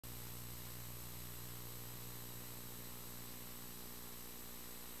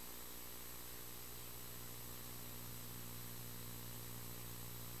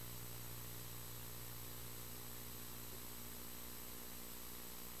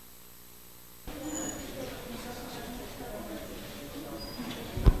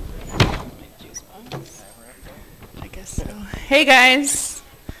Hey guys.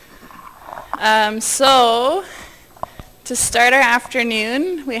 So to start our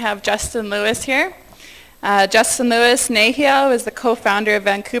afternoon, we have Justin Lewis here. Justin Lewis Nahia is the co-founder of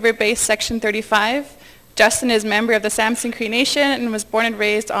Vancouver-based Section 35. Justin is a member of the Samson Cree Nation and was born and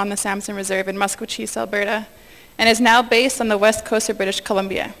raised on the Samson Reserve in Maskwacis, Alberta, and is now based on the west coast of British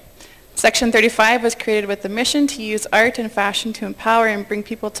Columbia. Section 35 was created with the mission to use art and fashion to empower and bring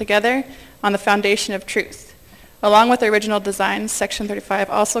people together on the foundation of truth. Along with original designs, Section 35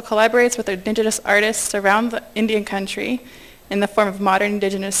 also collaborates with Indigenous artists around the Indian country in the form of modern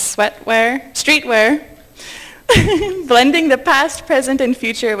Indigenous streetwear, blending the past, present, and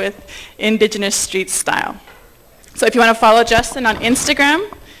future with Indigenous street style. So if you want to follow Justin on Instagram,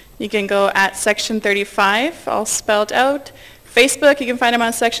 you can go at Section 35, all spelled out. Facebook, you can find him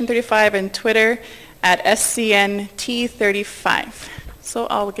on Section 35, and Twitter at SCNT35. So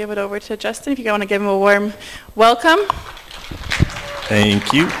I'll give it over to Justin if you want to give him a warm welcome.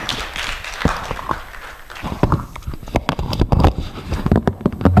 Thank you.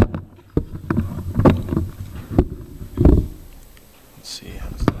 Let's see.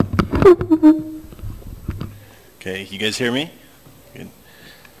 Okay, you guys hear me? Good.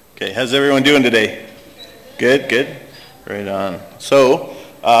 Okay, how's everyone doing today? Good, good. Right on. So,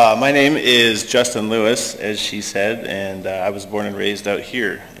 my name is Justin Lewis, as she said, and I was born and raised out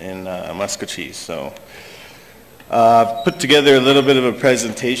here in Maskwacis. So, I've put together a little bit of a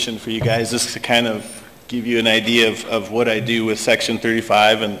presentation for you guys just to kind of give you an idea of what I do with Section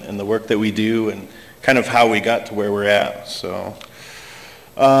 35 and the work that we do and kind of how we got to where we're at. So,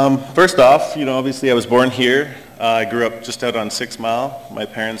 first off, obviously I was born here. I grew up just out on 6 Mile. My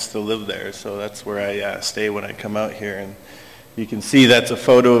parents still live there, so that's where I stay when I come out here. And you can see that's a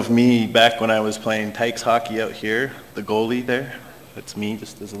photo of me back when I was playing Tykes hockey out here, the goalie there. That's me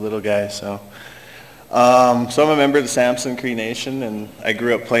just as a little guy. So I'm a member of the Samson Cree Nation, and I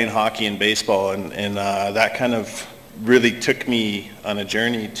grew up playing hockey and baseball, and that kind of really took me on a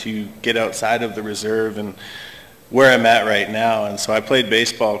journey to get outside of the reserve and where I'm at right now. And so I played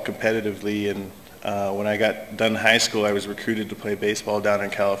baseball competitively, and when I got done high school, I was recruited to play baseball down in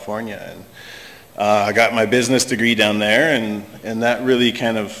California, and I got my business degree down there, and that really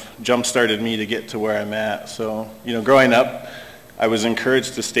kind of jump-started me to get to where I'm at. So, growing up, I was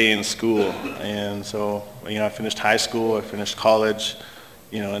encouraged to stay in school, and so, I finished high school, I finished college,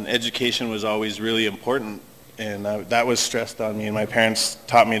 and education was always really important, and that was stressed on me, and my parents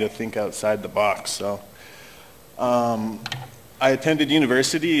taught me to think outside the box. So, I attended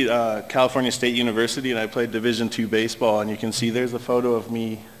university, California State University, and I played Division II baseball, and you can see there's a photo of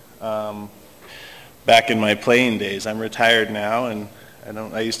me back in my playing days. I'm retired now, and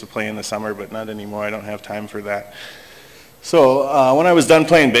I used to play in the summer, but not anymore. I don't have time for that. So when I was done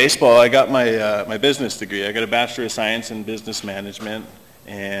playing baseball, I got my business degree. I got a Bachelor of Science in Business Management,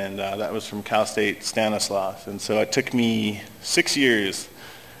 and that was from Cal State Stanislaus. And so it took me 6 years.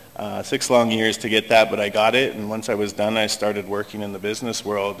 6 long years to get that, but I got it, and once I was done, I started working in the business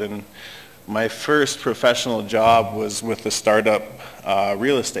world, and my first professional job was with a startup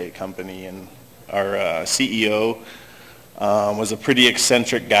real estate company, and our CEO was a pretty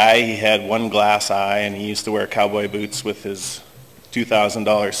eccentric guy. He had one glass eye, and he used to wear cowboy boots with his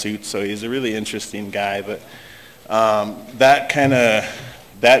 $2,000 suit, so he's a really interesting guy, but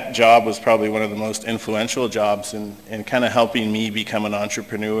that job was probably one of the most influential jobs in kind of helping me become an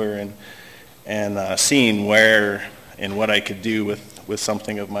entrepreneur and seeing where and what I could do with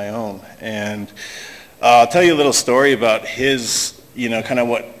something of my own. And I'll tell you a little story about his, kind of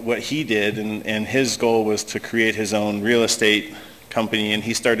what he did, and his goal was to create his own real estate company, and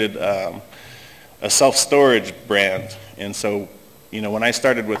he started a self-storage brand. And so, when I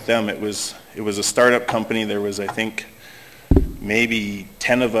started with them, it was a startup company. There was, I think, maybe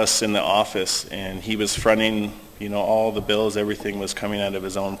 10 of us in the office, and he was fronting, all the bills, everything was coming out of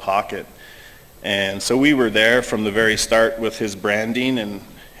his own pocket. And so we were there from the very start with his branding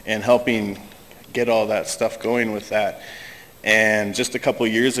and helping get all that stuff going with that. And just a couple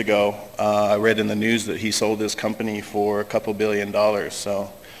years ago, I read in the news that he sold his company for a couple $2 billion.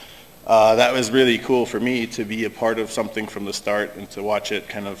 So that was really cool for me to be a part of something from the start and to watch it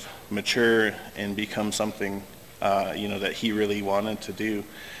kind of mature and become something that he really wanted to do.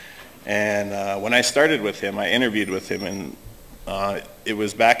 And when I started with him, I interviewed with him, and it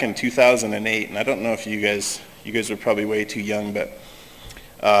was back in 2008, and I don't know if you guys are probably way too young, but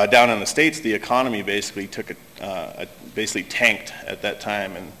down in the States, the economy basically basically tanked at that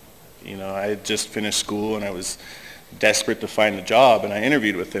time, and I had just finished school, and I was desperate to find a job, and I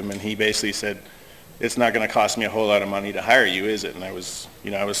interviewed with him, and he basically said, it's not going to cost me a whole lot of money to hire you, is it? And I was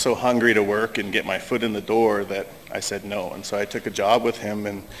so hungry to work and get my foot in the door that I said no. And so I took a job with him,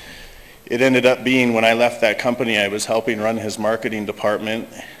 and it ended up being, when I left that company, I was helping run his marketing department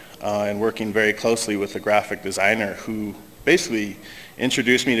and working very closely with a graphic designer who basically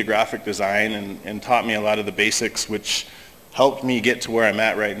introduced me to graphic design and taught me a lot of the basics, which helped me get to where I'm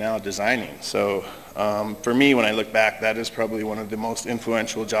at right now designing. So for me, when I look back, that is probably one of the most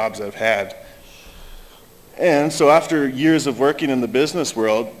influential jobs I've had. And so after years of working in the business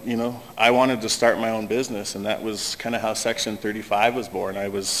world, I wanted to start my own business, and that was kind of how Section 35 was born. I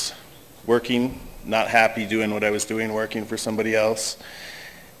was working, not happy doing what I was doing, working for somebody else.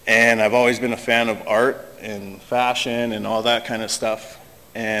 And I've always been a fan of art and fashion and all that kind of stuff.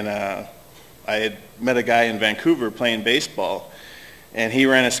 And I had met a guy in Vancouver playing baseball, and he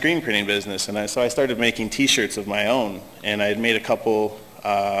ran a screen printing business. And so I started making t-shirts of my own, and I had made a couple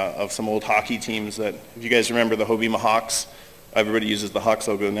of some old hockey teams that, if you guys remember the Hobima Hawks, everybody uses the Hawks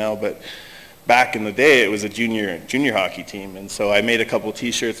logo now, but back in the day it was a junior hockey team. And so I made a couple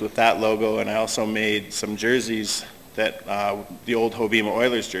t-shirts with that logo, and I also made some jerseys, that the old Hobima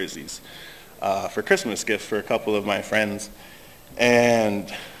Oilers jerseys, for Christmas gift for a couple of my friends.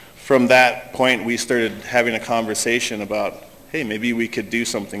 And from that point we started having a conversation about, hey, maybe we could do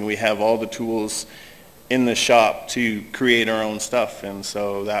something. We have all the tools in the shop to create our own stuff. And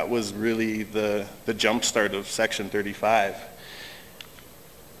so that was really the jump start of Section 35.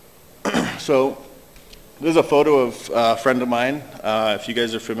 So there's a photo of a friend of mine. If you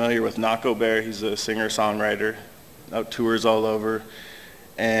guys are familiar with Nako Bear, he's a singer-songwriter, out tours all over.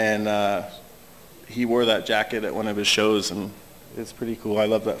 And he wore that jacket at one of his shows, and it's pretty cool. I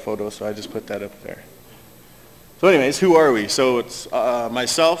love that photo, so I just put that up there. So anyways, who are we? So it's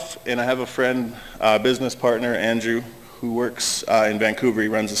myself, and I have a friend, business partner, Andrew, who works in Vancouver. He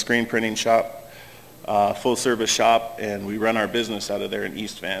runs a screen printing shop, full service shop, and we run our business out of there in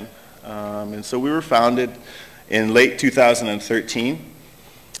East Van. And so we were founded in late 2013,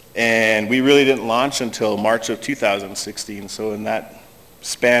 and we really didn't launch until March of 2016. So in that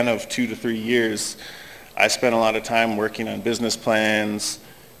span of 2 to 3 years, I spent a lot of time working on business plans,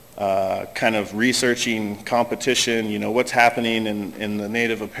 kind of researching competition, what's happening in the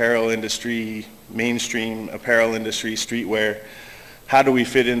native apparel industry, mainstream apparel industry, streetwear. How do we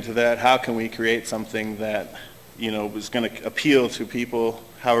fit into that? How can we create something that, was going to appeal to people?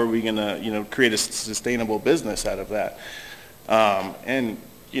 How are we going to, create a sustainable business out of that? And,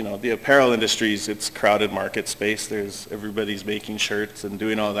 the apparel industries, it's crowded market space. Everybody's making shirts and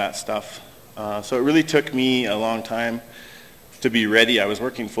doing all that stuff. So it really took me a long time to be ready. I was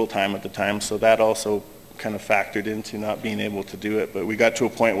working full-time at the time, so that also kind of factored into not being able to do it. But we got to a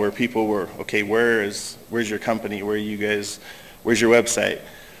point where people were, okay, where's your company? Where are you guys? Where's your website?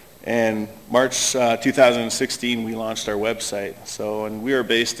 And March 2016, we launched our website. So, and we are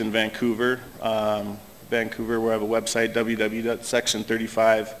based in Vancouver. Vancouver, we have a website,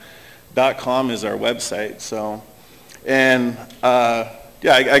 www.section35.com is our website. So, and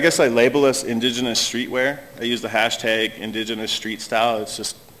yeah, I guess I label us Indigenous Streetwear. I use the hashtag Indigenous Street Style. It's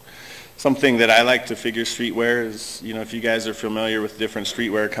just something that I like to figure streetwear is, if you guys are familiar with different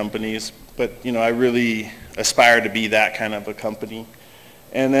streetwear companies, but, I really aspire to be that kind of a company.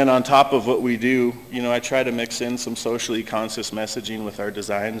 And then on top of what we do, I try to mix in some socially conscious messaging with our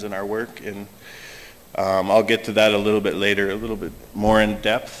designs and our work, and I'll get to that a little bit later, a little bit more in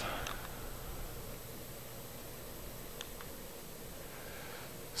depth.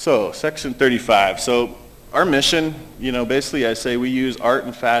 So, Section 35. So, our mission, basically I say we use art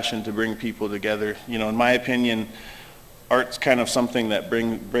and fashion to bring people together. In my opinion, art's kind of something that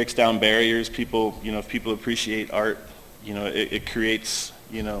breaks down barriers. People, if people appreciate art, it creates,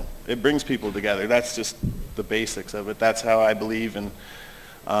 it brings people together. That's just the basics of it. That's how I believe. And,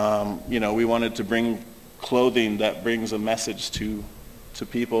 we wanted to bring clothing that brings a message to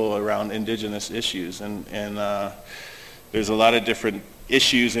people around Indigenous issues. And there's a lot of different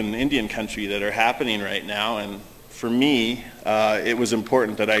issues in Indian country that are happening right now, and for me, it was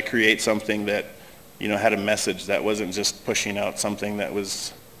important that I create something that, had a message that wasn't just pushing out something that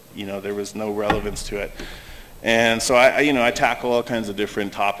was, there was no relevance to it. And so I tackle all kinds of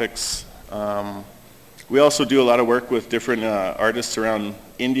different topics. We also do a lot of work with different artists around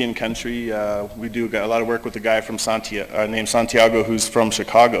Indian country. We do a lot of work with a guy from named Santiago, who's from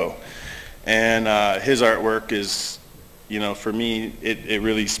Chicago, and his artwork is, for me, it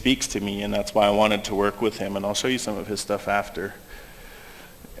really speaks to me, and that's why I wanted to work with him, and I'll show you some of his stuff after.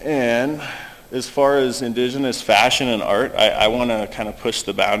 And as far as Indigenous fashion and art, I want to kind of push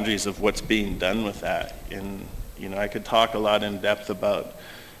the boundaries of what's being done with that. And, I could talk a lot in depth about,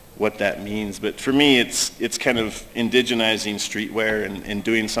 what that means. But for me, it's kind of indigenizing streetwear and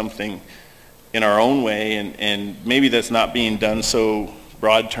doing something in our own way, and maybe that's not being done so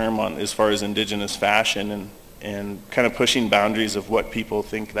broad term on as far as indigenous fashion, and kind of pushing boundaries of what people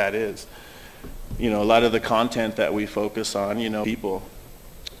think that is. You know, a lot of the content that we focus on, you know, people.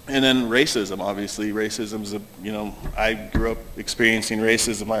 And then racism, obviously. Racism's, you know, I grew up experiencing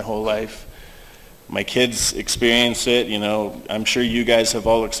racism my whole life. My kids experience it, you know, I'm sure you guys have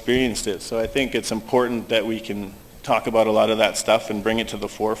all experienced it. So I think it's important that we can talk about a lot of that stuff and bring it to the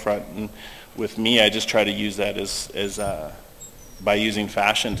forefront. And with me, I just try to use that as by using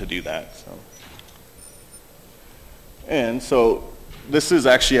fashion to do that. So. And so this is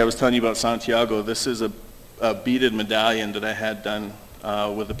actually, I was telling you about Santiago, this is a beaded medallion that I had done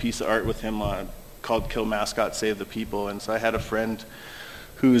with a piece of art with him called Kill Mascot, Save the People. And so I had a friend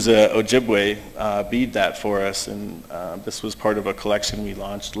who's a Ojibwe bead that for us, and this was part of a collection we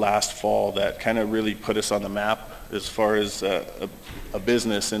launched last fall that kind of really put us on the map as far as a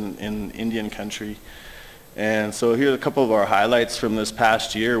business in Indian country. And so here are a couple of our highlights from this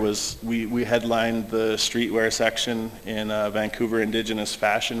past year. Was we headlined the streetwear section in Vancouver Indigenous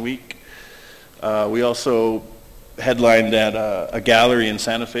Fashion Week. We also headlined at a gallery in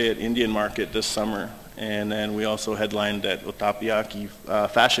Santa Fe at Indian Market this summer. And then we also headlined at Otapiaki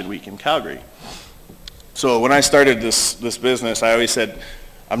Fashion Week in Calgary. So when I started this business, I always said,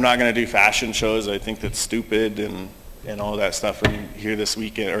 I'm not going to do fashion shows. I think that's stupid and all that stuff. And here this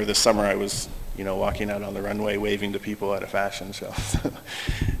weekend, or this summer, I was, you know, walking out on the runway waving to people at a fashion show.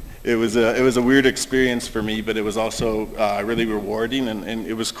 It was a weird experience for me, but it was also really rewarding, and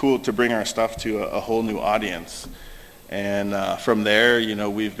it was cool to bring our stuff to a whole new audience. And from there, you know,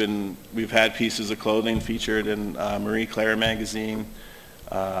 we've had pieces of clothing featured in Marie Claire magazine.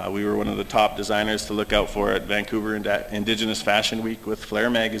 We were one of the top designers to look out for at Vancouver Indigenous Fashion Week with Flair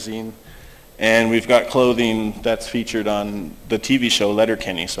magazine. And we've got clothing that's featured on the TV show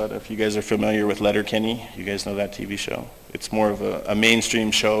Letterkenny. So if you guys are familiar with Letterkenny, you guys know that TV show. It's more of a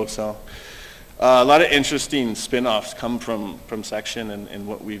mainstream show. So a lot of interesting spin-offs come from Section and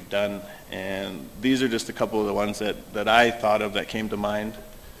what we've done. And these are just a couple of the ones that I thought of that came to mind.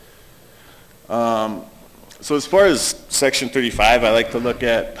 So as far as Section 35, I like to look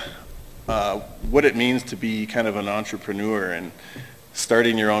at what it means to be kind of an entrepreneur and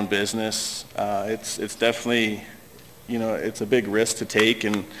starting your own business. It's definitely, you know, it's a big risk to take,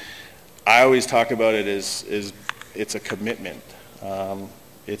 and I always talk about it as it's a commitment.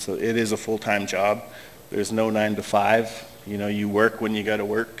 It is a full-time job. There's no 9 to 5. You know, you work when you got to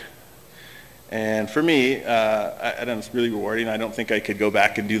work. And for me, it's really rewarding. I don't think I could go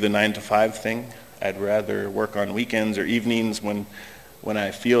back and do the 9 to 5 thing. I'd rather work on weekends or evenings when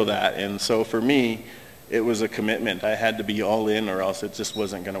I feel that. And so for me, it was a commitment. I had to be all in, or else it just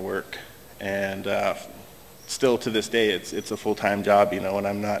wasn't going to work. And still to this day, it's a full-time job, you know, and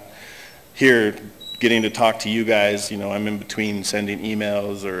I'm not here getting to talk to you guys. You know, I'm in between sending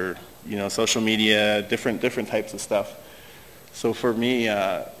emails or, you know, social media, different types of stuff. So for me,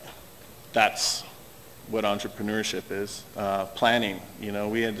 that's what entrepreneurship is. Planning, you know,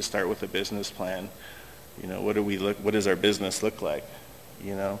 we had to start with a business plan. You know, what does our business look like?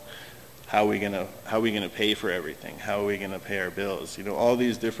 You know, how are we gonna pay for everything? How are we gonna pay our bills? You know, all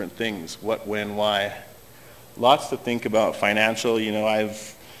these different things, what, when, why. Lots to think about. Financial, you know,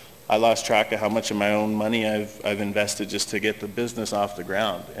 I lost track of how much of my own money I've invested just to get the business off the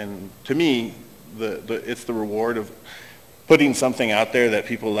ground. And to me, it's the reward of putting something out there that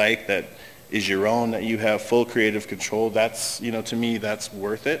people like, that is your own, that you have full creative control. That's, you know, to me, that's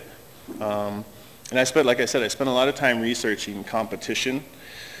worth it. And like I said, I spent a lot of time researching competition.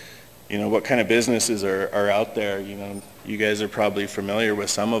 You know, what kind of businesses are out there. You know, you guys are probably familiar with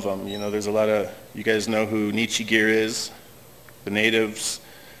some of them. You know, there's a lot of, you guys know who Nietzsche Gear is, the Natives,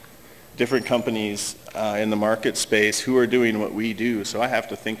 different companies in the market space who are doing what we do. So I have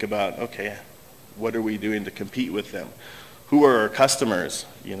to think about, okay, what are we doing to compete with them? Who are our customers?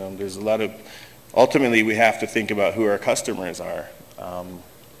 You know, there's a lot of, ultimately we have to think about who our customers are.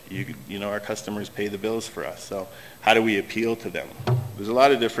 You know, our customers pay the bills for us. So how do we appeal to them? There's a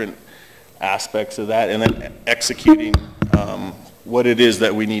lot of different aspects of that, and then executing what it is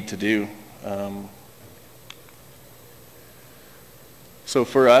that we need to do. So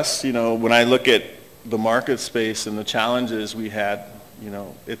for us, you know, when I look at the market space and the challenges we had, you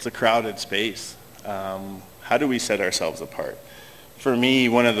know, it's a crowded space. How do we set ourselves apart? For me,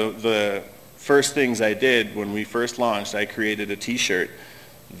 one of the first things I did when we first launched, I created a t-shirt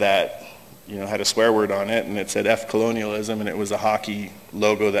that, you know, had a swear word on it, and it said F colonialism, and it was a hockey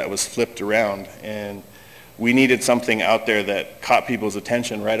logo that was flipped around. And we needed something out there that caught people's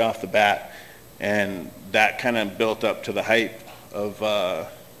attention right off the bat, and that kind of built up to the hype of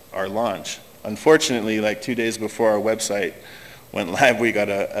our launch. Unfortunately, like 2 days before our website went live, we got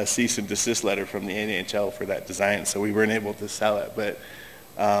a cease and desist letter from the NHL for that design, so we weren't able to sell it. But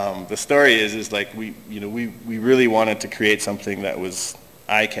the story is like we really wanted to create something that was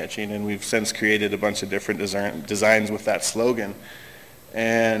eye-catching, and we've since created a bunch of different designs with that slogan.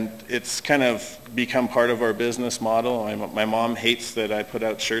 And it's kind of become part of our business model. My mom hates that I put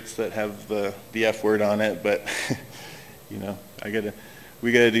out shirts that have the F word on it, but you know,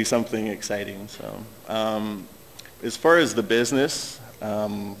 we gotta do something exciting. So, as far as the business,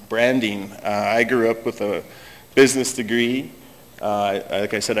 branding, I grew up with a business degree.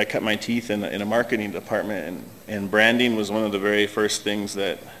 Like I said, I cut my teeth in a marketing department, and branding was one of the very first things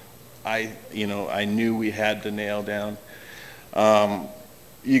that I knew we had to nail down.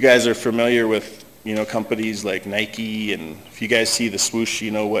 You guys are familiar with, companies like Nike, and if you guys see the swoosh, you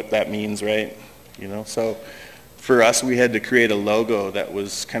know what that means, right? So for us, we had to create a logo that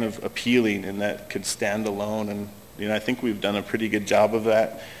was kind of appealing and that could stand alone, and I think we've done a pretty good job of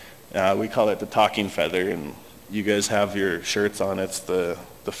that. We call it the talking feather, and you guys have your shirts on. It's the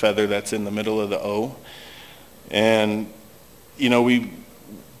feather that's in the middle of the O. And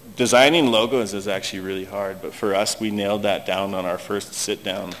designing logos is actually really hard, but for us, we nailed that down on our first sit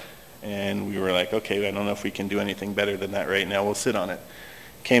down, and we were like, okay, I don't know if we can do anything better than that right now. We'll sit on it.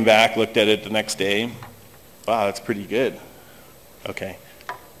 Came back, looked at it the next day. Wow, that's pretty good. Okay,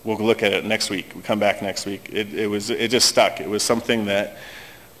 we'll look at it next week. We come back next week. It just stuck. It was something that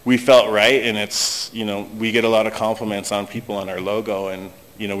we felt right, and it's, we get a lot of compliments on people on our logo, and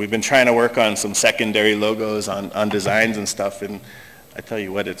we've been trying to work on some secondary logos on designs and stuff, and I tell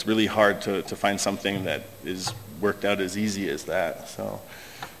you what, it's really hard to find something that is worked out as easy as that. So,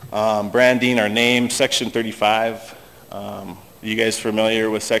 branding, our name, Section 35. You guys familiar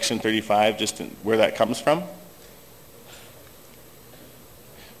with Section 35, just where that comes from?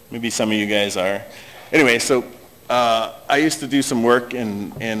 Maybe some of you guys are. Anyway, so I used to do some work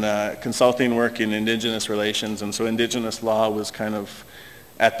in consulting work in Indigenous relations, and so Indigenous law was kind of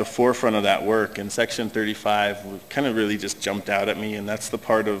at the forefront of that work, and Section 35 kind of really just jumped out at me, and that's the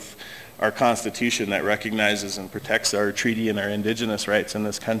part of our Constitution that recognizes and protects our treaty and our Indigenous rights in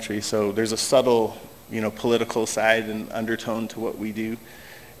this country. So there's a subtle, political side and undertone to what we do,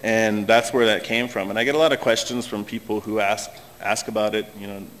 and that's where that came from. And I get a lot of questions from people who ask about it,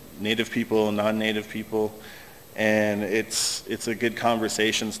 Native people, non-Native people, and it's a good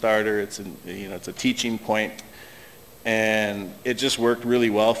conversation starter. It's a teaching point. And it just worked really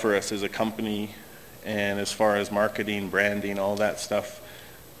well for us as a company, and as far as marketing, branding, all that stuff,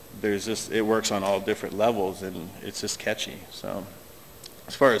 it works on all different levels, and it's just catchy. So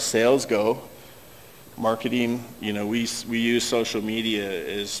as far as sales go, marketing, we use social media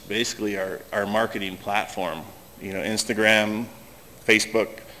as basically our marketing platform. Instagram,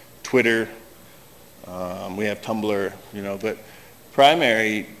 Facebook, Twitter, we have Tumblr, but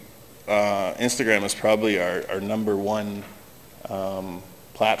primary, Instagram is probably our number one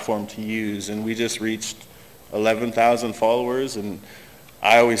platform to use, and we just reached 11,000 followers, and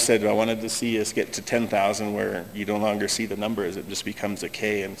I always said I wanted to see us get to 10,000 where you no longer see the numbers, it just becomes a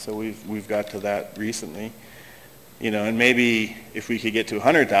K, and so we've got to that recently. And maybe if we could get to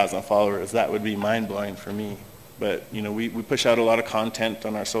 100,000 followers, that would be mind-blowing for me. But we push out a lot of content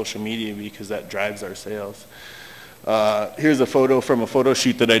on our social media because that drives our sales. Here's a photo from a photo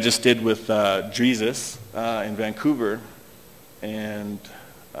shoot that I just did with Jesus in Vancouver, and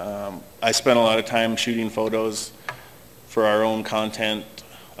I spent a lot of time shooting photos for our own content.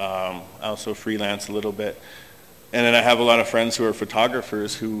 I also freelance a little bit, and then I have a lot of friends who are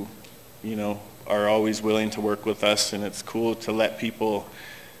photographers who are always willing to work with us, and it's cool to let people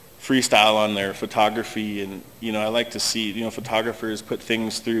freestyle on their photography. And I like to see photographers put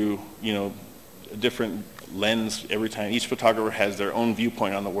things through a different lens every time. Each photographer has their own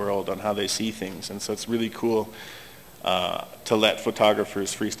viewpoint on the world, on how they see things, and so it's really cool to let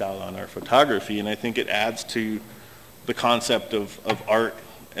photographers freestyle on our photography, and I think it adds to the concept of art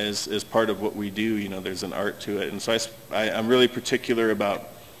as part of what we do. There's an art to it, and so I'm really particular about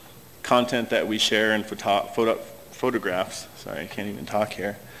content that we share in photographs. Sorry, I can't even talk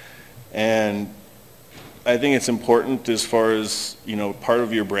here. And I think it's important as far as, part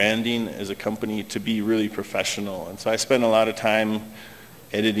of your branding as a company to be really professional. And so I spend a lot of time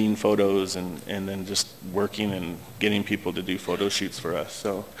editing photos and then just working and getting people to do photo shoots for us.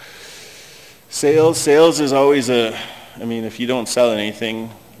 So sales is always if you don't sell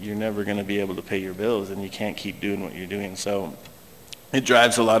anything, you're never going to be able to pay your bills, and you can't keep doing what you're doing. So it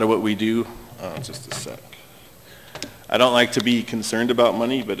drives a lot of what we do. Just a sec. I don't like to be concerned about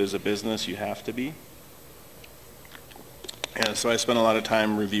money, but as a business, you have to be. And so I spent a lot of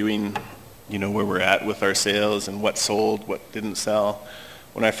time reviewing, where we're at with our sales and what sold, what didn't sell.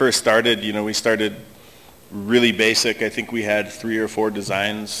 When I first started, we started really basic. I think we had 3 or 4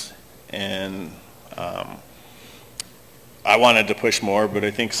 designs, and I wanted to push more, but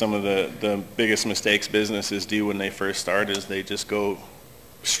I think some of the biggest mistakes businesses do when they first start is they just go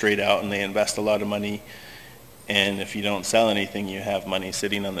straight out and they invest a lot of money, and if you don't sell anything, you have money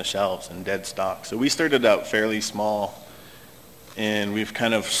sitting on the shelves and dead stock. So we started out fairly small, and we've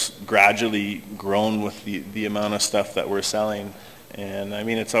kind of gradually grown with the amount of stuff that we're selling. And I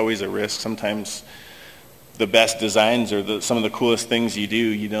mean, it's always a risk. Sometimes the best designs or some of the coolest things you do,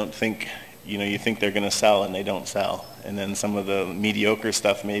 you don't think, you think they're going to sell and they don't sell. And then some of the mediocre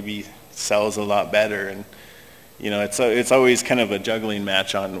stuff maybe sells a lot better. And it's always kind of a juggling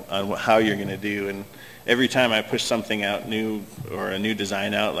match on how you're going to do. And every time I push something out new or a new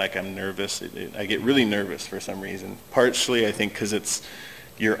design out, like I'm nervous. I get really nervous for some reason. Partially, I think, because it's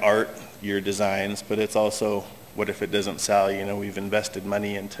your art, your designs, but it's also, what if it doesn't sell? We've invested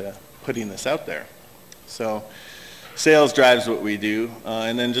money into putting this out there. So sales drives what we do.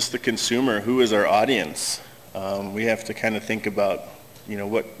 And then just the consumer, who is our audience? We have to kind of think about,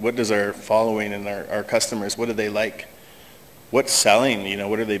 what does our following and our customers, what do they like? What's selling?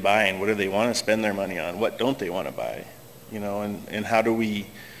 What are they buying? What do they want to spend their money on? What don't they want to buy? And how do we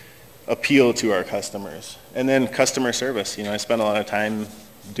appeal to our customers? And then customer service. I spend a lot of time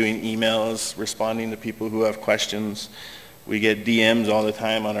doing emails, responding to people who have questions. We get DMs all the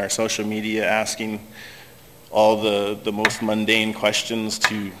time on our social media asking all the most mundane questions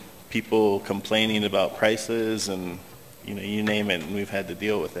to people complaining about prices and you name it, and we've had to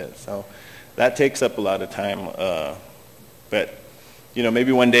deal with it. So that takes up a lot of time. But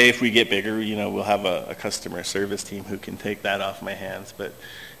maybe one day if we get bigger, we'll have a customer service team who can take that off my hands. But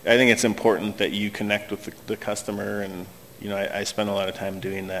I think it's important that you connect with the customer, and I spend a lot of time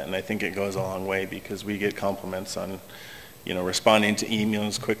doing that, and I think it goes a long way because we get compliments on responding to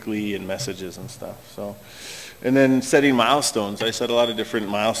emails quickly and messages and stuff. So, and then setting milestones. I set a lot of different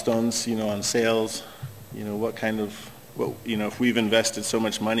milestones, on sales. If we've invested so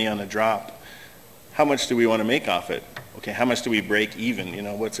much money on a drop, how much do we want to make off it? Okay, how much do we break even?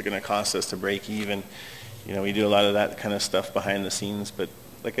 What's it going to cost us to break even? We do a lot of that kind of stuff behind the scenes. But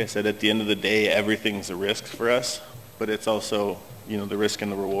like I said, at the end of the day, everything's a risk for us. But it's also, the risk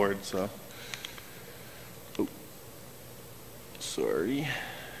and the reward. So, sorry.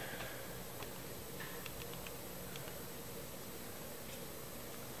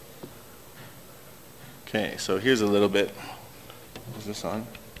 Okay, so here's a little bit. Is this on?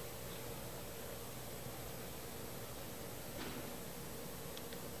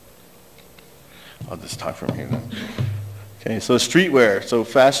 I'll just talk from here then. Okay, so streetwear, so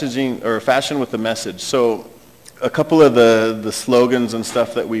fashion with a message. So a couple of the slogans and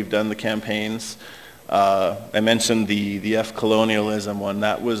stuff that we've done, the campaigns. I mentioned the F colonialism one.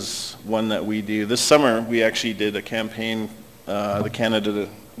 That was one that we do. This summer we actually did a campaign. The Canada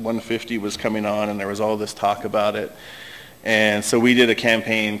 150 was coming on, and there was all this talk about it. And so we did a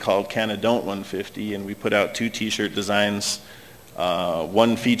campaign called Canada Don't 150, and we put out 2 t-shirt designs,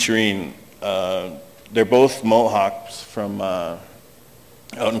 one featuring, they're both Mohawks from out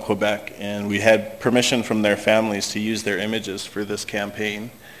in Quebec, and we had permission from their families to use their images for this campaign.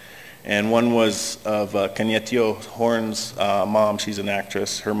 And one was of Kanyetio Horn's mom. She's an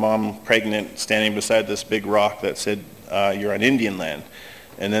actress. Her mom, pregnant, standing beside this big rock that said, "You're on Indian land."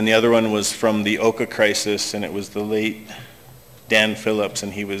 And then the other one was from the Oka crisis, and it was the late Dan Phillips,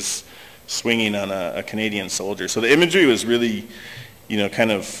 and he was swinging on a Canadian soldier. So the imagery was really,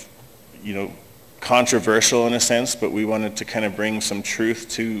 kind of, controversial in a sense, but we wanted to kind of bring some truth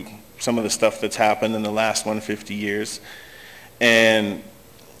to some of the stuff that's happened in the last 150 years. And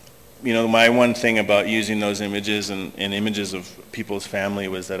my one thing about using those images and images of people's family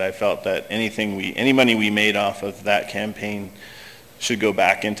was that I felt that any money we made off of that campaign should go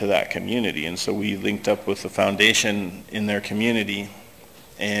back into that community. And so we linked up with the foundation in their community,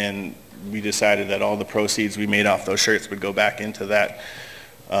 and we decided that all the proceeds we made off those shirts would go back into that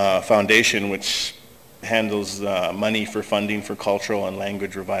foundation, which handles money for funding for cultural and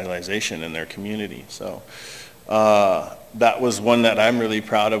language revitalization in their community. So that was one that I'm really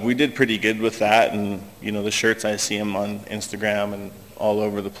proud of. We did pretty good with that, and the shirts, I see them on Instagram and all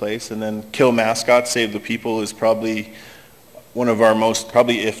over the place. And then Kill Mascots, Save the People is probably one of our most,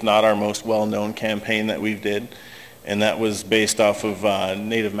 if not our most well-known campaign that we've did. And that was based off of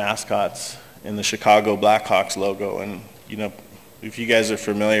native mascots in the Chicago Blackhawks logo. And if you guys are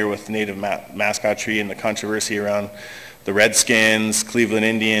familiar with native Maskwacis and the controversy around the Redskins, Cleveland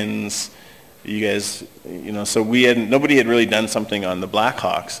Indians, you guys, you know, so nobody had really done something on the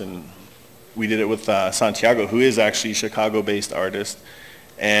Blackhawks, and we did it with Santiago, who is actually a Chicago-based artist.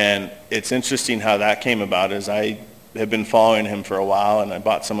 And it's interesting how that came about, as I have been following him for a while, and I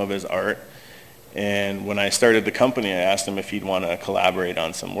bought some of his art. And when I started the company, I asked him if he'd want to collaborate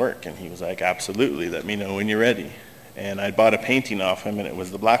on some work, and he was like, absolutely, let me know when you're ready. And I bought a painting off him, and it was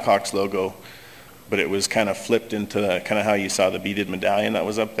the Blackhawks logo, but it was kind of flipped into kind of how you saw the beaded medallion that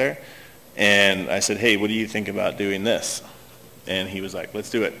was up there. And I said, hey, what do you think about doing this? And he was like, let's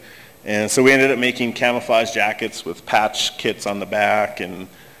do it. And so we ended up making camouflage jackets with patch kits on the back, and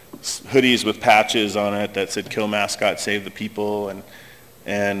hoodies with patches on it that said "Kill Mascot, Save the People,"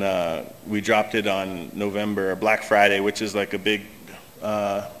 and we dropped it on Black Friday, which is like a big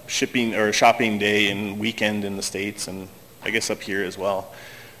shipping or shopping day and weekend in the States, and I guess up here as well.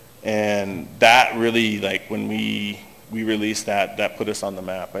 And that really, like, when we released that put us on the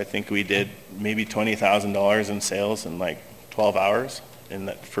map. I think we did maybe $20,000 in sales in like 12 hours. And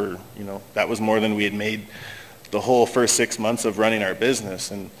that that was more than we had made the whole first 6 months of running our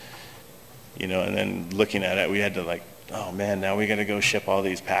business. And, you know, and then looking at it, we had to like, oh man, now we got to go ship all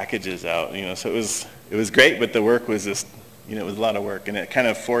these packages out. You know, so it was great, but the work was just, you know, it was a lot of work, and it kind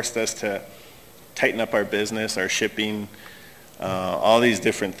of forced us to tighten up our business, our shipping, all these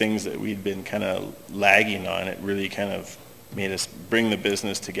different things that we'd been kind of lagging on. It really kind of made us bring the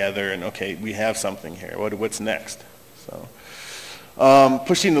business together, and okay, we have something here. What's next? So.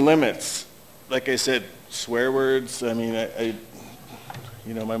 Pushing the limits, like I said, swear words. I mean,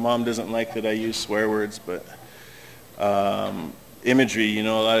 you know, my mom doesn't like that I use swear words, but imagery, you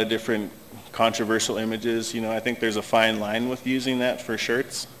know, a lot of different controversial images. You know, I think there's a fine line with using that for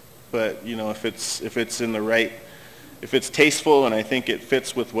shirts, but you know, if it's in the right, if it's tasteful, and I think it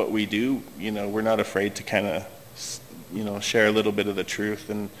fits with what we do, you know, we're not afraid to kind of, you know, share a little bit of the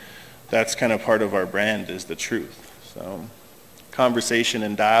truth, and that's kind of part of our brand, is the truth. So. Conversation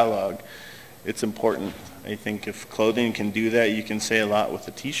and dialogue, it's important. I think if clothing can do that, you can say a lot with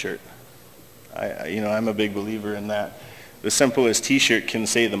a t-shirt. You know, I'm a big believer in that. The simplest t-shirt can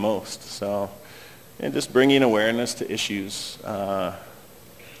say the most. So, and just bringing awareness to issues,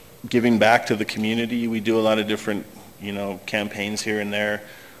 giving back to the community. We do a lot of different, you know, campaigns here and there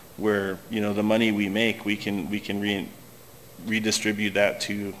where, you know, the money we make, we can redistribute that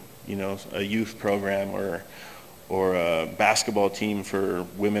to, you know, a youth program or a basketball team for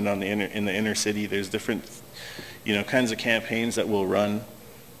women in the inner city. There's different, you know, kinds of campaigns that we'll run.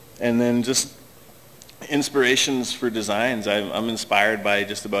 And then just inspirations for designs. I'm inspired by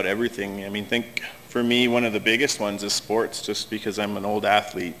just about everything. I mean, for me, one of the biggest ones is sports, just because I'm an old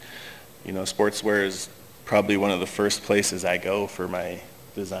athlete. You know, sportswear is probably one of the first places I go for my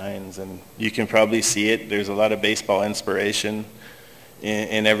designs, and you can probably see it. There's a lot of baseball inspiration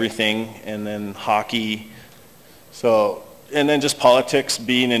in everything, and then hockey. So, and then just politics,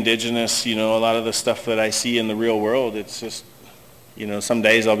 being Indigenous, you know, a lot of the stuff that I see in the real world, it's just, you know, some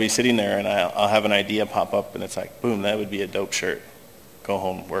days I'll be sitting there and I'll have an idea pop up, and it's like, boom, that would be a dope shirt. Go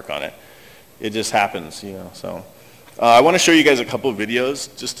home, work on it. It just happens, you know. So I want to show you guys a couple of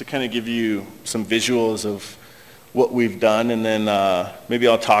videos just to kind of give you some visuals of what we've done, and then maybe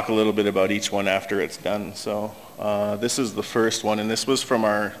I'll talk a little bit about each one after it's done. So this is the first one, and this was from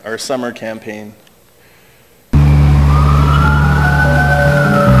our summer campaign.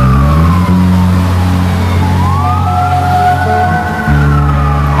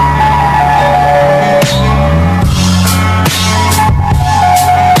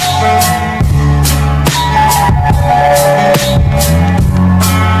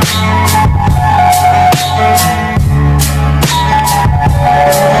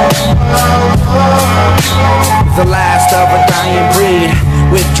 The last of a dying breed,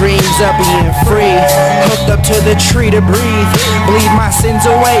 with dreams of being free, hooked up to the tree to breathe, bleed my sins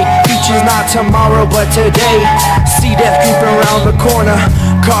away. Future's not tomorrow but today. See death creeping around the corner,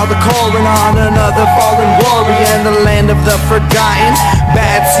 call the coroner on another fallen warrior in the land of the forgotten.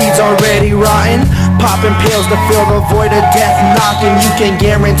 Bad seeds already rotten, popping pills to fill the void of death knocking. You can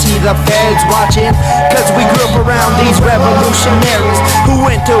guarantee the feds watching, cause we grew up around these revolutionaries who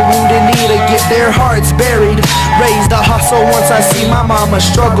went to Wounded Knee to get their hearts buried. Raised a hustle once I see my mama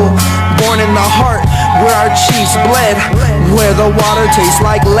struggle. Born in the heart where our chiefs bled, where the water tastes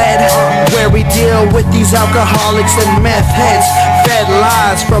like lead, where we deal with these alcoholics and meth heads. Fed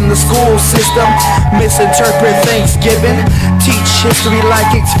lies from the school system, misinterpret Thanksgiving, teach history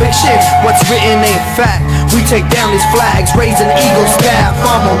like it's fiction. What's written ain't fact. We take down these flags, raise an eagle staff.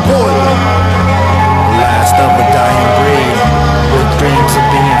 I'm a warrior, last of a dying breed, dreams of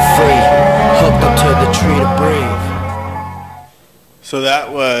being free, hooked up to the tree to breathe. So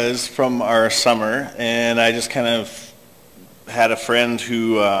that was from our summer, and I just kind of had a friend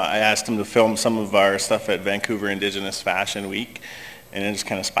who I asked him to film some of our stuff at Vancouver Indigenous Fashion Week, and it just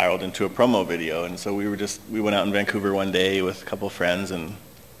kind of spiraled into a promo video. And so we went out in Vancouver one day with a couple of friends and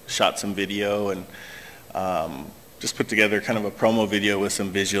shot some video, and just put together kind of a promo video with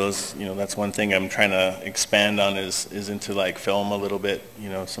some visuals. You know, that's one thing I'm trying to expand on is into like film a little bit, you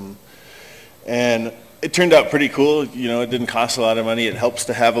know, and it turned out pretty cool. You know, it didn't cost a lot of money. It helps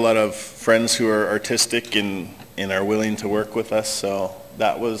to have a lot of friends who are artistic and are willing to work with us. So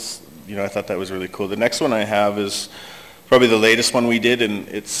that was, you know, I thought that was really cool. The next one I have is probably the latest one we did, and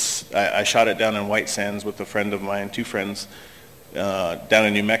I shot it down in White Sands with a friend of mine, two friends, down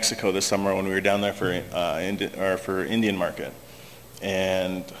in New Mexico this summer when we were down there for Indian market.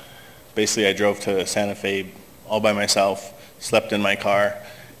 And basically I drove to Santa Fe all by myself, slept in my car,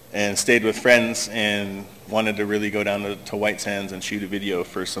 and stayed with friends, and wanted to really go down to White Sands and shoot a video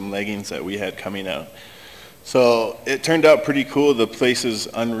for some leggings that we had coming out. So it turned out pretty cool. The place is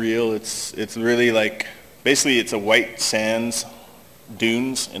unreal. It's really like, basically it's a white sands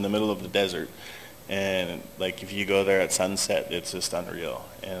dunes in the middle of the desert. And like if you go there at sunset, it's just unreal.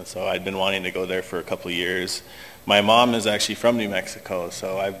 And so I'd been wanting to go there for a couple of years. My mom is actually from New Mexico,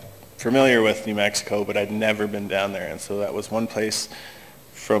 so I'm familiar with New Mexico, but I'd never been down there. And so that was one place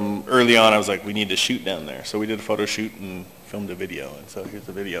from early on I was like, we need to shoot down there. So we did a photo shoot and filmed a video. And so here's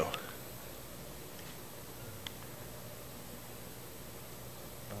the video.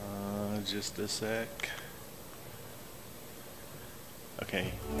 Just a sec.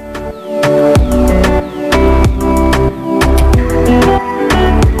 Okay.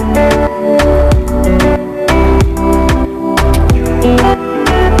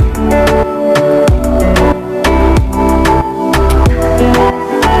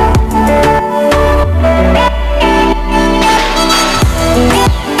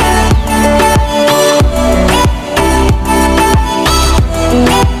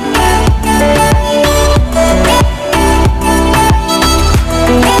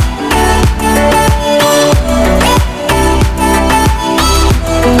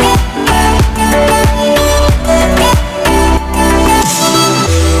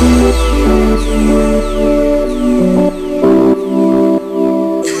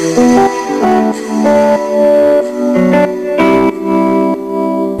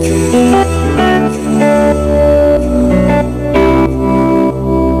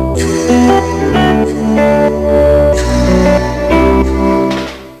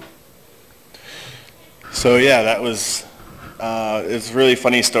 So yeah, that was, it's really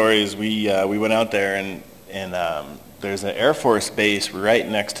funny stories. We went out there and there's an Air Force base right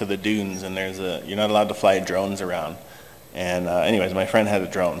next to the dunes, and you're not allowed to fly drones around. And anyways, my friend had a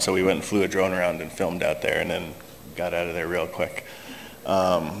drone, so we went and flew a drone around and filmed out there, and then got out of there real quick.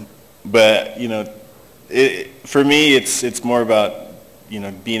 But you know, for me, it's more about, you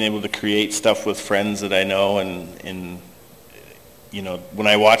know, being able to create stuff with friends that I know, and you know, when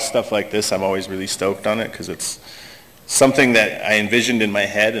I watch stuff like this, I'm always really stoked on it because it's something that I envisioned in my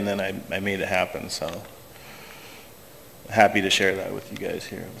head, and then I made it happen. So happy to share that with you guys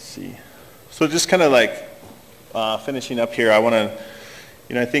here. Let's see. So just kind of like finishing up here, I want to,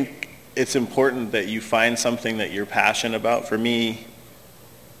 you know, I think it's important that you find something that you're passionate about. For me,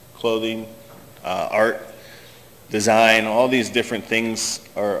 clothing, art, design, all these different things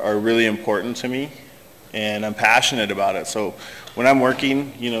are really important to me, and I'm passionate about it. So when I'm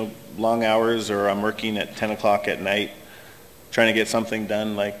working, you know, long hours, or I'm working at 10 o'clock at night trying to get something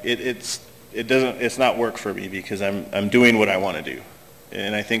done, like it's not work for me, because I'm doing what I want to do.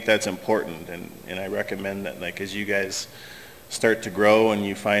 And I think that's important, and I recommend that, like, as you guys start to grow and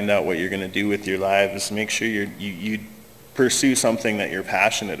you find out what you're going to do with your lives, make sure you pursue something that you're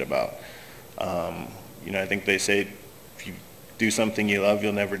passionate about. You know, I think they say if you do something you love,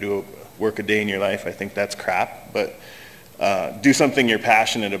 you'll never work a day in your life. I think that's crap, but do something you're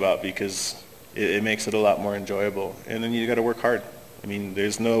passionate about, because it makes it a lot more enjoyable. And then you got to work hard. I mean,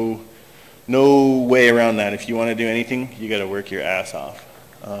 there's no way around that. If you want to do anything, you got to work your ass off.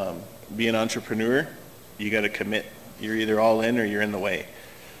 Be an entrepreneur, you got to commit. You're either all in or you're in the way.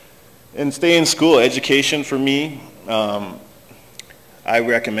 And stay in school. Education for me, I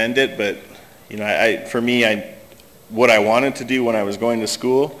recommend it, but you know, for me, what I wanted to do when I was going to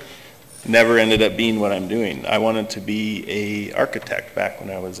school never ended up being what I'm doing. I wanted to be an architect back when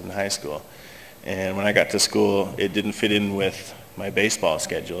I was in high school. And when I got to school, it didn't fit in with my baseball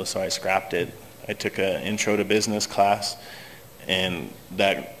schedule, so I scrapped it. I took an intro to business class, and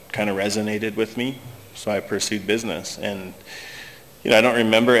that kind of resonated with me, so I pursued business. And you know, I don't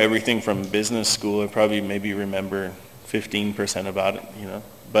remember everything from business school. I probably maybe remember 15% about it, you know.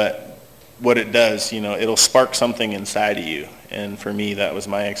 But what it does, you know, it'll spark something inside of you. And for me, that was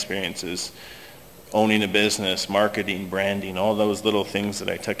my experience, is owning a business, marketing, branding, all those little things that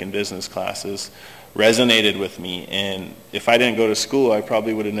I took in business classes resonated with me. And if I didn't go to school, I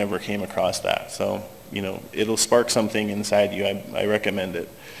probably would have never came across that. So, you know, it'll spark something inside you. I recommend it.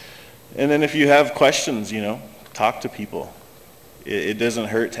 And then if you have questions, you know, talk to people. It doesn't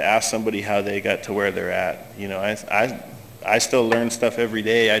hurt to ask somebody how they got to where they're at. You know, I still learn stuff every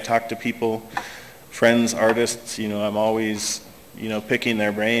day. I talk to people, friends, artists, you know, I'm always, you know, picking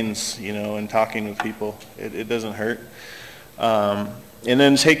their brains, you know, and talking with people. It doesn't hurt. And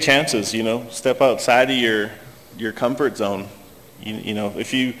then take chances, you know, step outside of your comfort zone. You know,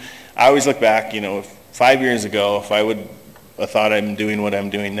 I always look back, you know, 5 years ago, if I would have thought I'm doing what I'm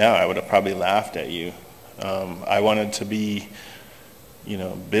doing now, I would have probably laughed at you. I wanted to be, you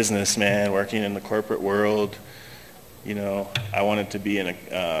know, businessman, working in the corporate world. You know, I wanted to be an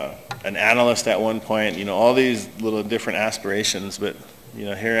analyst at one point, you know, all these little different aspirations, but, you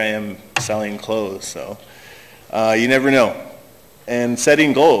know, here I am selling clothes, so you never know. And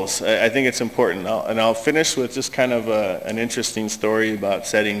setting goals, I think it's important. I'll finish with just kind of an interesting story about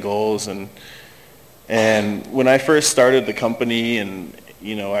setting goals. And when I first started the company, and,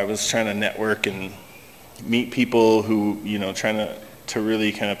 you know, I was trying to network and meet people who, you know, trying to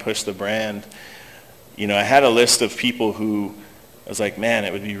really kind of push the brand, you know, I had a list of people who I was like, man,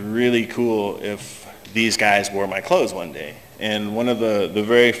 it would be really cool if these guys wore my clothes one day. And one of the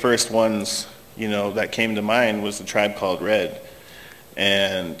very first ones, you know, that came to mind was the Tribe Called Red.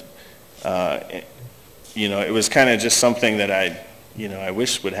 And, you know, it was kind of just something that I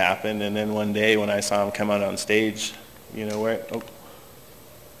wish would happen. And then one day when I saw him come out on stage, you know,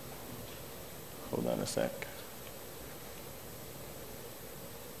 hold on a sec.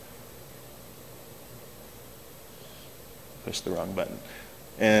 Pushed the wrong button.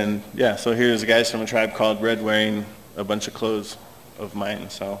 And yeah, so here's the guys from A Tribe Called Red wearing a bunch of clothes of mine.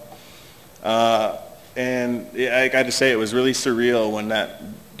 So, and I got to say, it was really surreal when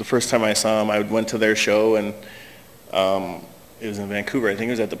the first time I saw them. I went to their show, and it was in Vancouver. I think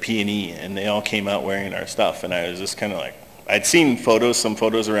it was at the P&E, and they all came out wearing our stuff. And I was just kind of like, I'd seen some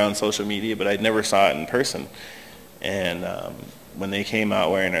photos around social media, but I'd never saw it in person. And when they came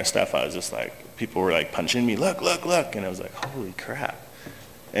out wearing our stuff, I was just like, people were like punching me, look, look, look. And I was like, holy crap.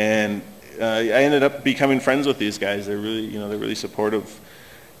 And I ended up becoming friends with these guys. They're really, you know, they're really supportive.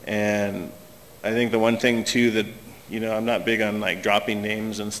 And I think the one thing too that, you know, I'm not big on like dropping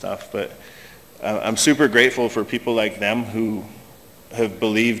names and stuff, but I'm super grateful for people like them who have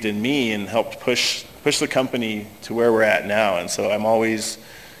believed in me and helped push the company to where we're at now. And so I'm always,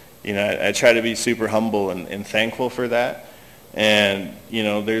 you know, I try to be super humble and thankful for that. And, you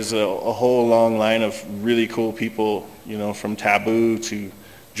know, there's a whole long line of really cool people, you know, from Taboo to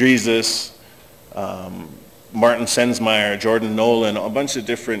Dreezus, Martin Sensmeyer, Jordan Nolan, a bunch of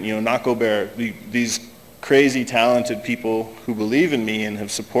different, you know, Nako Bear, these crazy talented people who believe in me and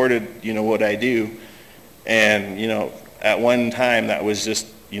have supported, you know, what I do. And, you know, at one time that was just,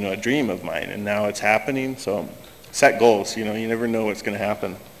 you know, a dream of mine, and now it's happening. So set goals, you know, you never know what's going to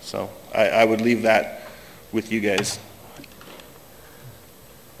happen. So I would leave that with you guys.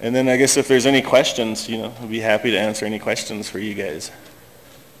 And then I guess if there's any questions, you know, I'd be happy to answer any questions for you guys.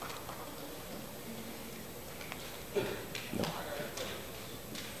 No.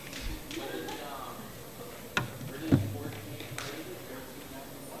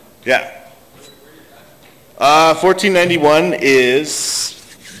 Yeah. 1491 is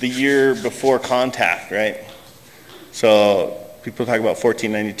the year before contact, right? So people talk about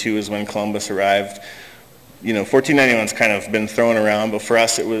 1492 is when Columbus arrived. You know, 1491's kind of been thrown around, but for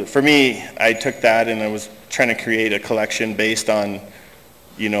us, for me, I took that and I was trying to create a collection based on,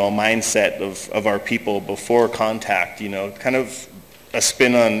 you know, a mindset of our people before contact, you know, kind of a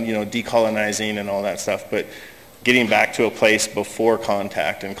spin on, you know, decolonizing and all that stuff, but getting back to a place before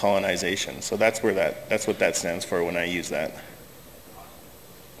contact and colonization. So that's what that stands for when I use that.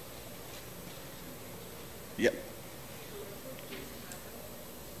 Yep.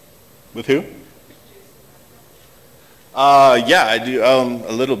 With who? Yeah, I do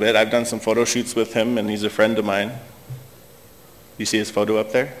a little bit. I've done some photo shoots with him, and he's a friend of mine. You see his photo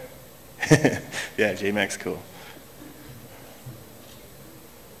up there? Yeah, J-Mac's cool.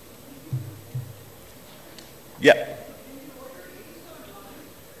 Yeah.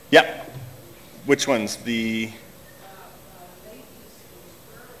 Yeah. Which ones? The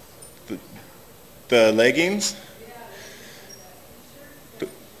leggings?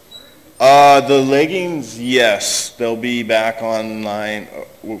 The leggings, yes, they'll be back online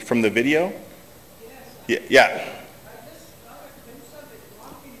from the video. Yes. Yeah.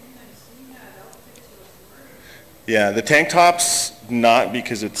 Yeah, the tank tops not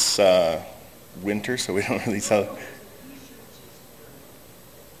because it's winter, so we don't really sell.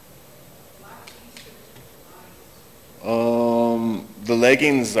 The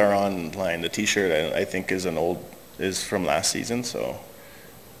leggings are online. The T-shirt I think is from last season, so.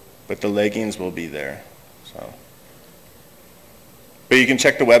 But the leggings will be there, so. But you can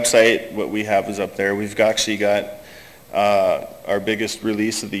check the website. What we have is up there. We've actually got our biggest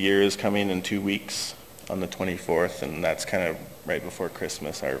release of the year is coming in 2 weeks on the 24th, and that's kind of right before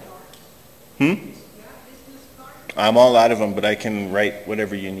Christmas. I'm all out of them, but I can write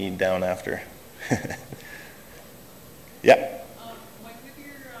whatever you need down after. Yeah. What did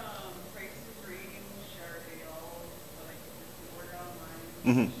your prices range? Are they all like order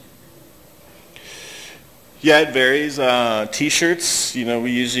online? Yeah, it varies. T-shirts, you know,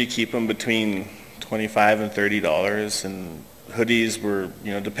 we usually keep them between $25 and $30, and hoodies were,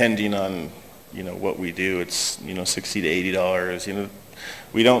 you know, depending on, you know, what we do, it's, you know, $60 to $80. You know,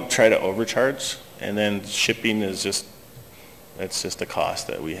 we don't try to overcharge, and then shipping is just, that's just a cost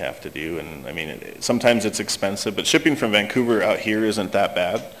that we have to do. And I mean, sometimes it's expensive, but shipping from Vancouver out here isn't that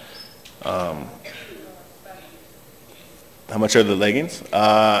bad. How much are the leggings?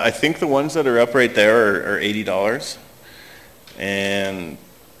 I think the ones that are up right there are $80 and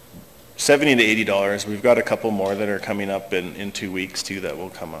 $70 to $80. We've got a couple more that are coming up in 2 weeks too that will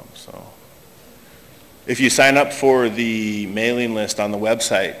come up. So if you sign up for the mailing list on the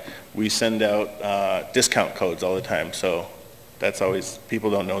website, we send out discount codes all the time. So that's always,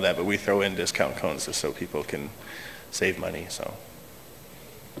 people don't know that, but we throw in discount codes just so people can save money. So.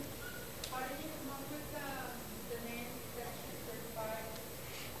 How did you come up with the name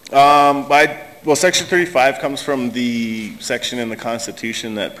Section 35? Well, Section 35 comes from the section in the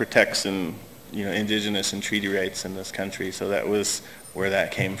Constitution that protects and, you know, indigenous and treaty rights in this country. So that was where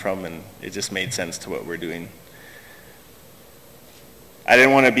that came from, and it just made sense to what we're doing. I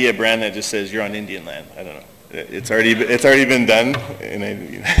didn't want to be a brand that just says you're on Indian land. I don't know. It's already been done,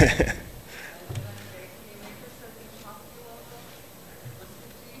 and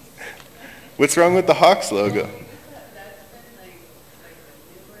What's wrong with the Hawks logo?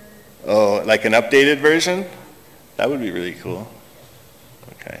 Oh, like an updated version? That would be really cool.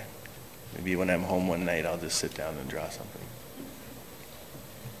 Okay. Maybe when I'm home one night, I'll just sit down and draw something.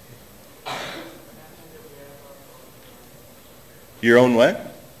 Your own what?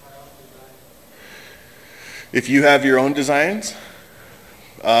 If you have your own designs,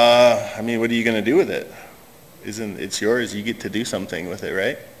 I mean, what are you going to do with it? It's yours, you get to do something with it,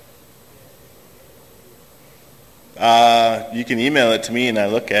 right? You can email it to me and I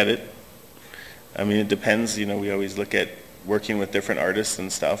look at it. I mean, it depends, you know, we always look at working with different artists and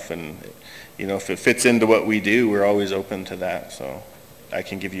stuff, and, you know, if it fits into what we do, we're always open to that, so I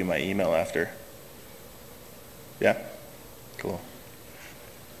can give you my email after. Yeah? Cool.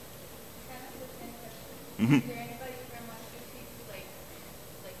 Is there anybody from Maskwacis, like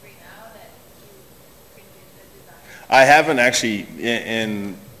right now, that you printed the design? I haven't actually,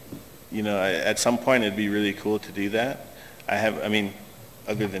 and you know, at some point it'd be really cool to do that. I mean,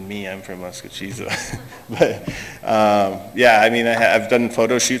 other than me, I'm from Maskwacis, but yeah, I mean, I've done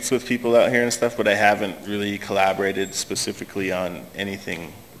photo shoots with people out here and stuff, but I haven't really collaborated specifically on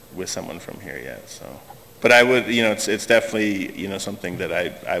anything with someone from here yet. So, but I would, you know, it's definitely, you know, something that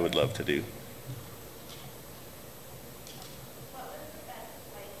I would love to do.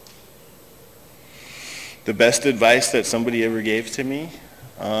 The best advice that somebody ever gave to me?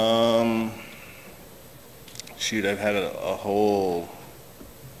 Shoot, I've had a whole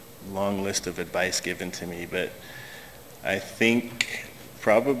long list of advice given to me, but I think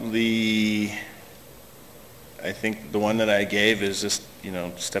probably, the one that I gave is just, you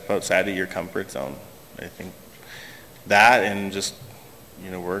know, step outside of your comfort zone. I think that, and just,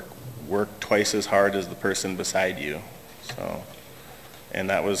 you know, work twice as hard as the person beside you. So, and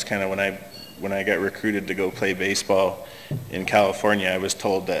that was kind of when I got recruited to go play baseball in California, I was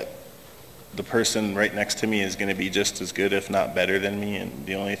told that the person right next to me is going to be just as good, if not better than me, and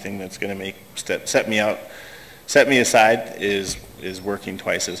the only thing that's going to set me aside is working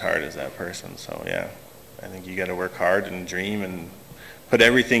twice as hard as that person. So yeah, I think you got to work hard and dream and put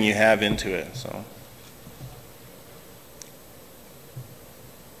everything you have into it. So.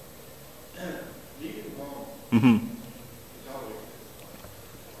 Mm-hmm.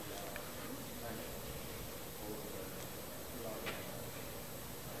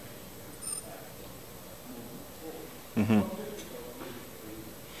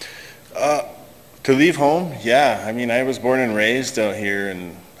 To leave home, yeah. I mean, I was born and raised out here,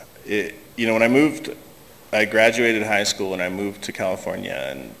 and when I moved, I graduated high school and I moved to California,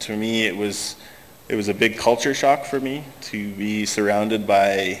 and to me it was a big culture shock for me to be surrounded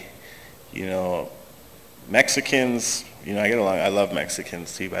by, Mexicans. I get along. I love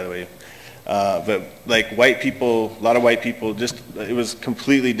Mexicans too, by the way. But like white people, a lot of white people. It was a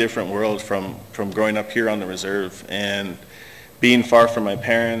completely different world from growing up here on the reserve, and being far from my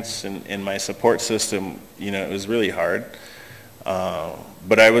parents and my support system, it was really hard.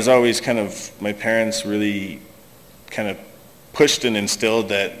 But I was always my parents really kind of pushed and instilled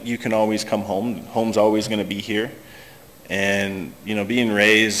that you can always come home. Home's always going to be here. And, being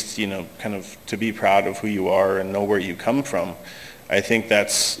raised, kind of to be proud of who you are and know where you come from, I think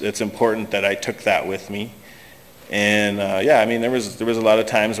it's important that I took that with me. And there was a lot of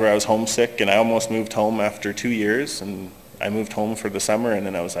times where I was homesick, and I almost moved home after 2 years, and I moved home for the summer, and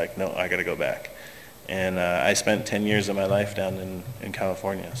then I was like, no, I got to go back. And I spent 10 years of my life down in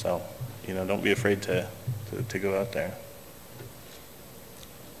California, so don't be afraid to go out there.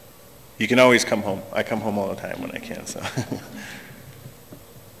 You can always come home. I come home all the time when I can. So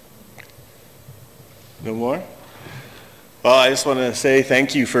no more? Well, I just want to say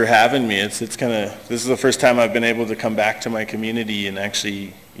thank you for having me. This is the first time I've been able to come back to my community and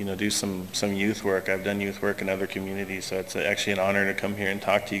actually do some youth work. I've done youth work in other communities, so it's actually an honor to come here and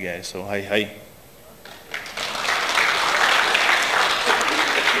talk to you guys. So hi.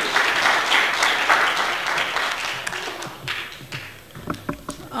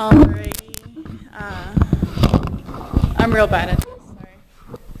 Alrighty. I'm real bad at this, sorry.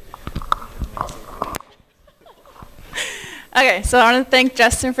 Okay, so I want to thank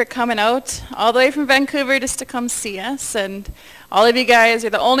Justin for coming out all the way from Vancouver just to come see us, and all of you guys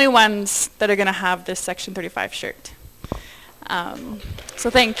are the only ones that are going to have this Section 35 shirt. So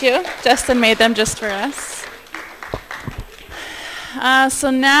thank you. Justin made them just for us.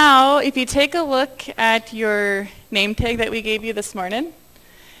 So now, if you take a look at your name tag that we gave you this morning,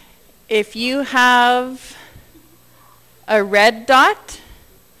 if you have a red dot,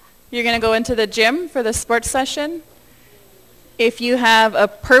 you're going to go into the gym for the sports session. If you have a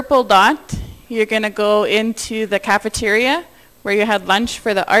purple dot, you're going to go into the cafeteria where you had lunch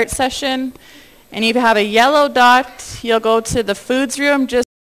for the art session. And if you have a yellow dot, you'll go to the foods room just